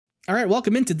All right,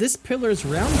 welcome into this Pillars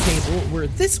Roundtable, where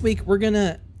this week we're going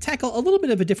to tackle a little bit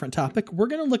of a different topic. We're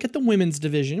going to look at the women's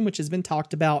division, which has been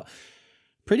talked about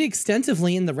pretty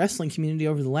extensively in the wrestling community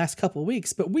over the last couple of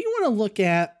weeks. But we want to look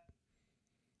at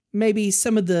maybe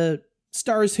some of the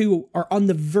stars who are on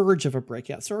the verge of a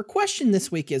breakout. So our question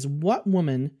this week is, what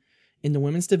woman in the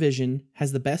women's division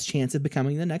has the best chance of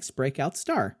becoming the next breakout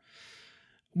star?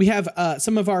 We have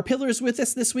some of our pillars with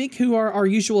us this week who are our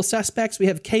usual suspects. We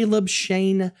have Caleb,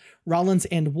 Shane, Rollins,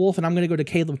 and Wolf. And I'm going to go to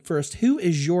Caleb first. Who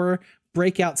is your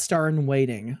breakout star in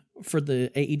waiting for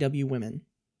the AEW women?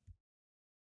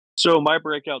 So my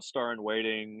breakout star in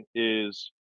waiting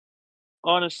is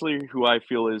honestly who I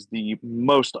feel is the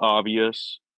most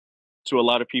obvious to a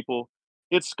lot of people.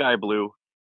 It's Sky Blue.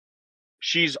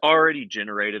 She's already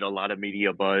generated a lot of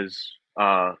media buzz,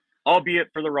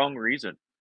 albeit for the wrong reason.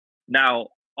 Now,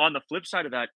 on the flip side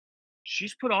of that,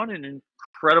 she's put on an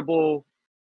incredible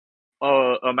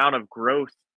amount of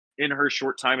growth in her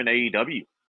short time in AEW.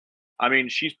 I mean,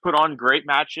 she's put on great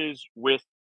matches with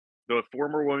the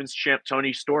former women's champ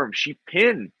Toni Storm. She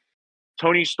pinned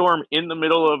Toni Storm in the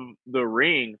middle of the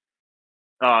ring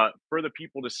for the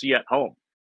people to see at home.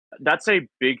 That's a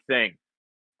big thing.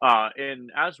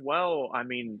 And as well, I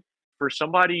mean, for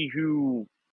somebody who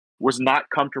was not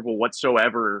comfortable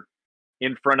whatsoever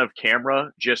in front of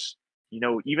camera, just,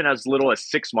 even as little as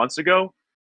 6 months ago,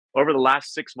 over the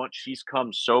last 6 months, she's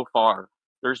come so far.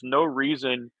 There's no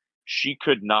reason she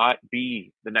could not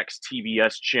be the next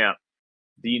TBS champ,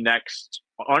 the next,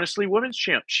 honestly, women's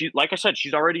champ. Like I said,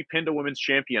 she's already pinned a women's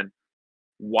champion.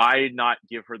 Why not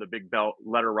give her the big belt?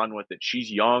 Let her run with it. She's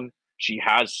young. She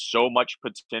has so much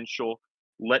potential.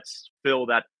 Let's fill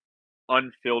that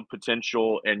unfilled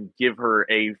potential and give her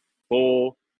a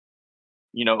full,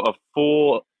 a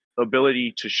full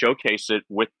ability to showcase it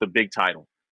with the big title.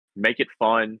 Make it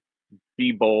fun.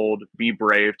 Be bold. Be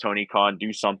brave, Tony Khan.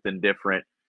 Do something different.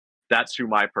 That's who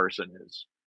my person is.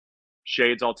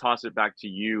 Shades, I'll toss it back to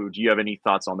you. Do you have any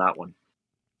thoughts on that one?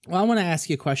 Well, I want to ask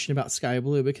you a question about Sky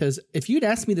Blue, because if you'd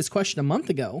asked me this question a month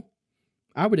ago,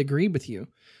 I would agree with you.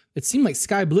 It seemed like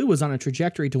Sky Blue was on a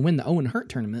trajectory to win the Owen Hart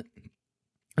tournament.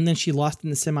 And then she lost in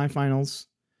the semifinals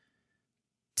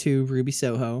to Ruby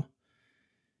Soho.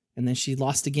 And then she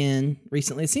lost again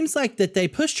recently. It seems like that they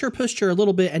pushed her a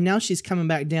little bit, and now she's coming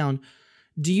back down.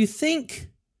 Do you think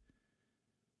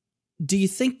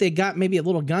they got maybe a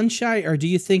little gun shy, or do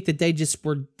you think that they just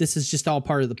were, this is just all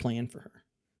part of the plan for her?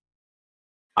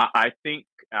 I think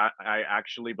I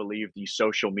actually believe the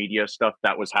social media stuff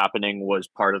that was happening was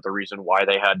part of the reason why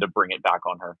they had to bring it back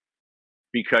on her,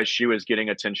 because she was getting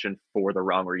attention for the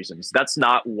wrong reasons. That's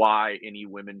not why any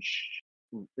women's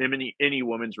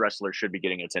wrestler should be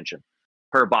getting attention.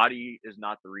 Her body is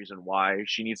not the reason why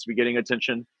she needs to be getting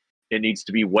attention. It needs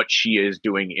to be what she is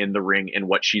doing in the ring and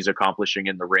what she's accomplishing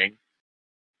in the ring.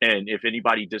 And if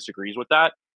anybody disagrees with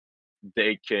that,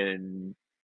 they can,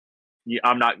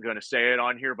 I'm not going to say it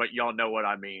on here, but y'all know what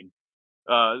I mean.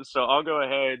 So I'll go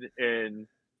ahead, and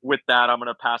with that, I'm going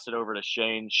to pass it over to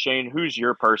Shane. Shane, who's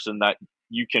your person that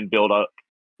you can build up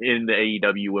in the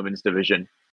AEW women's division?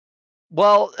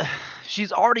 Well,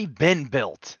 she's already been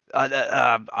built.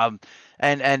 I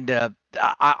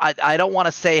don't want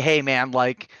to say, hey man,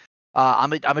 like,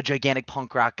 I'm a gigantic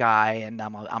punk rock guy, and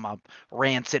I'm a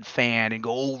Rancid fan, and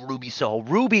go, oh, Ruby Soho.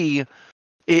 Ruby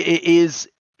is,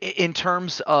 in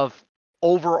terms of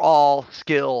overall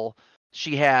skill,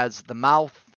 she has the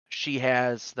mouth, she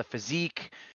has the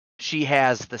physique, she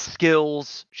has the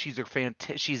skills. She's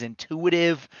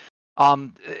intuitive.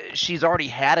 She's already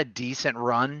had a decent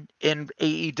run in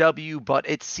AEW, but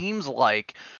it seems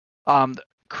like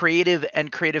creative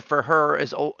for her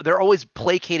is, they're always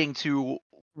placating to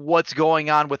what's going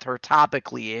on with her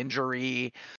topically,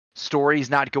 injury, stories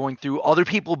not going through, other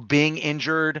people being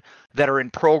injured that are in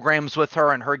programs with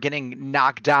her, and her getting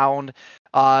knocked down.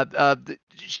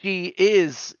 She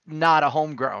is not a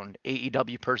homegrown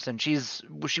AEW person. She was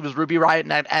Ruby Riott in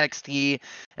NXT,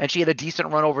 and she had a decent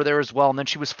run over there as well. And then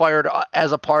she was fired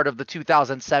as a part of the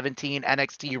 2017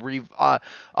 NXT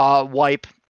wipe.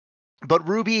 But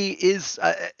Ruby is,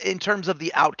 in terms of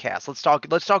the Outcasts, let's talk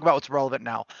about what's relevant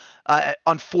now.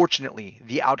 Unfortunately,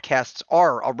 the Outcasts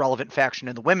are a relevant faction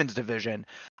in the women's division.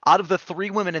 Out of the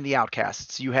three women in the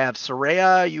Outcasts, you have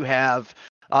Saraya, you have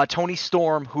Toni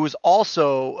Storm, who is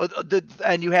also,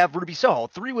 and you have Ruby Soho,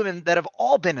 three women that have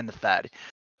all been in the Fed.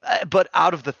 But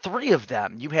out of the three of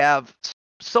them, you have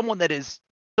someone that is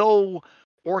so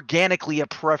organically a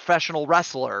professional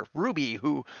wrestler, Ruby,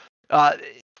 who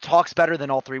talks better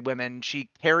than all three women. She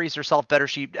carries herself better.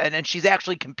 And she's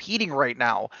actually competing right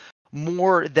now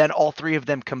more than all three of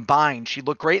them combined. She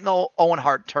looked great in the Owen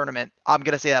Hart tournament. I'm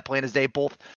going to say that plain as day,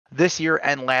 both this year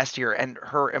and last year. And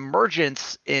her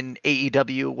emergence in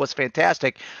AEW was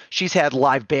fantastic. She's had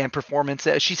live band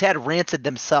performances. She's had Rancid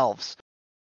themselves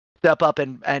step up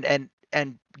and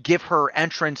give her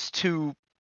entrance to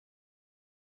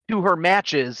her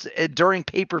matches during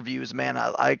pay-per-views, man.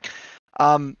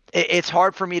 It's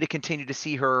hard for me to continue to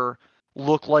see her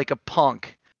look like a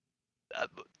punk,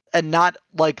 and not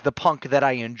like the punk that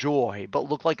I enjoy, but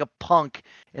look like a punk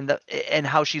in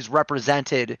how she's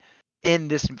represented in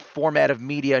this format of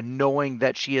media, knowing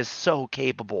that she is so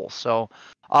capable. So,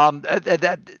 and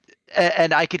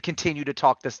I could continue to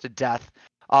talk this to death.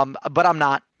 But I'm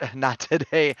not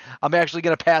today. I'm actually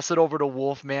going to pass it over to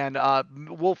Wolf, man.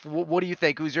 Wolf, what do you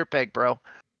think? Who's your pick, bro?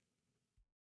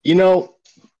 You know,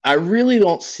 I really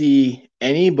don't see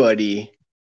anybody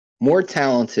more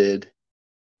talented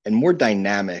and more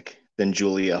dynamic than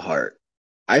Julia Hart.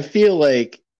 I feel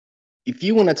like if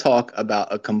you want to talk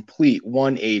about a complete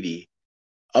 180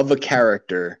 of a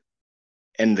character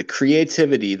and the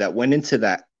creativity that went into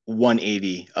that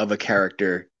 180 of a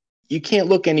character, you can't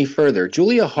look any further.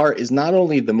 Julia Hart is not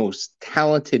only the most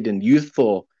talented and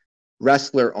youthful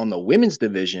wrestler on the women's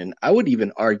division, I would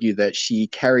even argue that she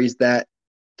carries that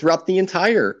throughout the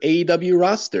entire AEW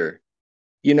roster.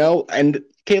 You know, and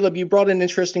Caleb, you brought an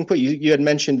interesting point. You had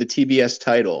mentioned the TBS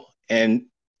title. And,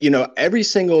 you know, every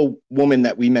single woman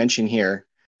that we mention here,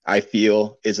 I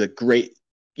feel, is a great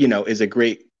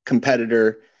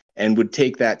competitor and would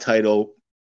take that title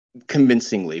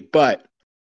convincingly. But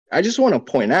I just want to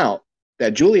point out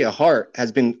that Julia Hart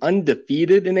has been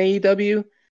undefeated in AEW,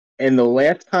 and the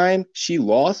last time she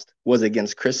lost was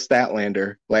against Chris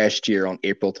Statlander last year on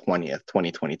April 20th,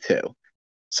 2022.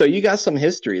 So you got some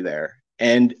history there.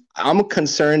 And I'm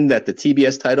concerned that the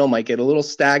TBS title might get a little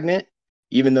stagnant,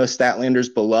 even though Statlander's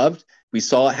beloved. We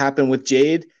saw it happen with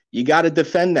Jade. You got to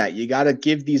defend that. You got to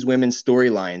give these women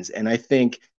storylines. And I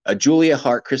think a Julia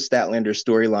Hart, Chris Statlander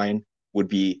storyline would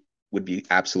be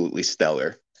absolutely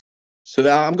stellar. So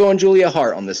I'm going Julia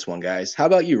Hart on this one, guys. How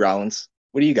about you, Rollins?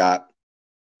 What do you got?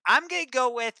 I'm going to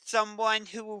go with someone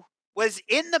who was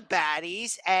in the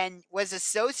baddies and was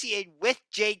associated with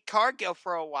Jade Cargill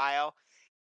for a while.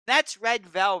 That's Red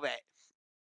Velvet.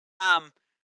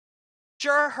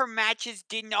 Sure, her matches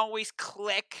didn't always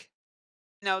click,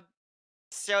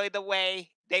 necessarily the way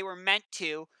they were meant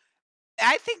to.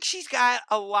 I think she's got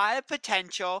a lot of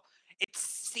potential. It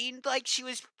seemed like she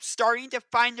was starting to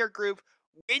find her groove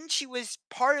when she was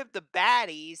part of the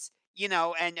baddies,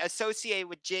 and associated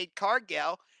with Jade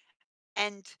Cargill.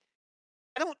 And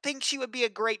I don't think she would be a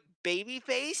great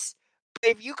babyface,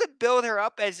 but if you could build her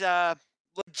up as a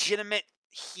legitimate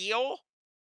heel,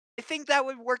 I think that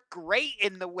would work great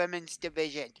in the women's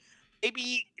division.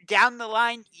 Maybe down the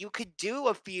line, you could do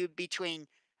a feud between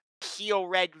heel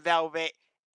Red Velvet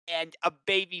and a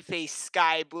babyface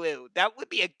Sky Blue. That would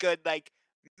be a good,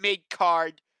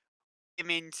 mid-card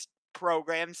women's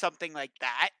program, something like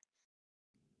that.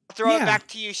 I'll throw it back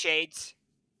to you, Shades.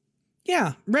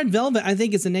 Yeah, Red Velvet, I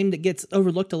think, is a name that gets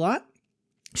overlooked a lot.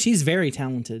 She's very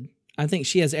talented. I think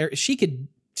she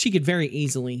could very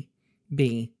easily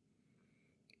be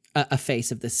a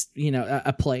face of this,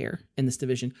 a player in this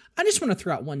division. I just want to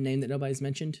throw out one name that nobody's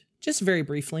mentioned, just very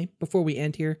briefly before we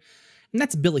end here, and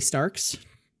that's Billie Starkz.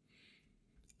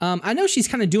 I know she's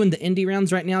kind of doing the indie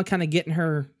rounds right now, kind of getting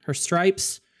her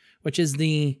stripes, which is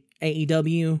the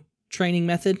AEW training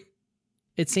method,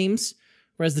 it seems.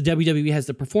 Whereas the WWE has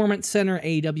the Performance Center,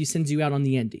 AEW sends you out on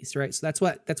the indies, right? So that's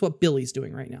what Billie's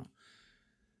doing right now.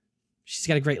 She's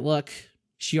got a great look.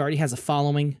 She already has a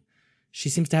following. She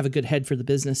seems to have a good head for the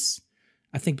business.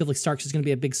 I think Billie Starkz is going to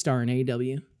be a big star in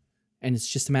AEW, and it's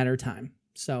just a matter of time.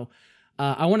 So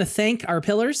I want to thank our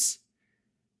pillars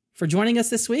for joining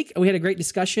us this week. We had a great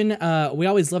discussion. We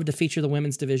always love to feature the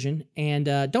women's division. And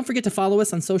don't forget to follow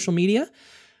us on social media.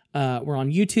 We're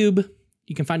on YouTube.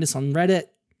 You can find us on Reddit.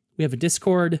 We have a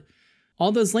Discord.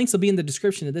 All those links will be in the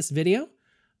description of this video.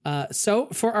 So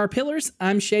for our pillars,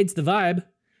 I'm Shades the Vibe.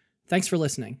 Thanks for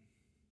listening.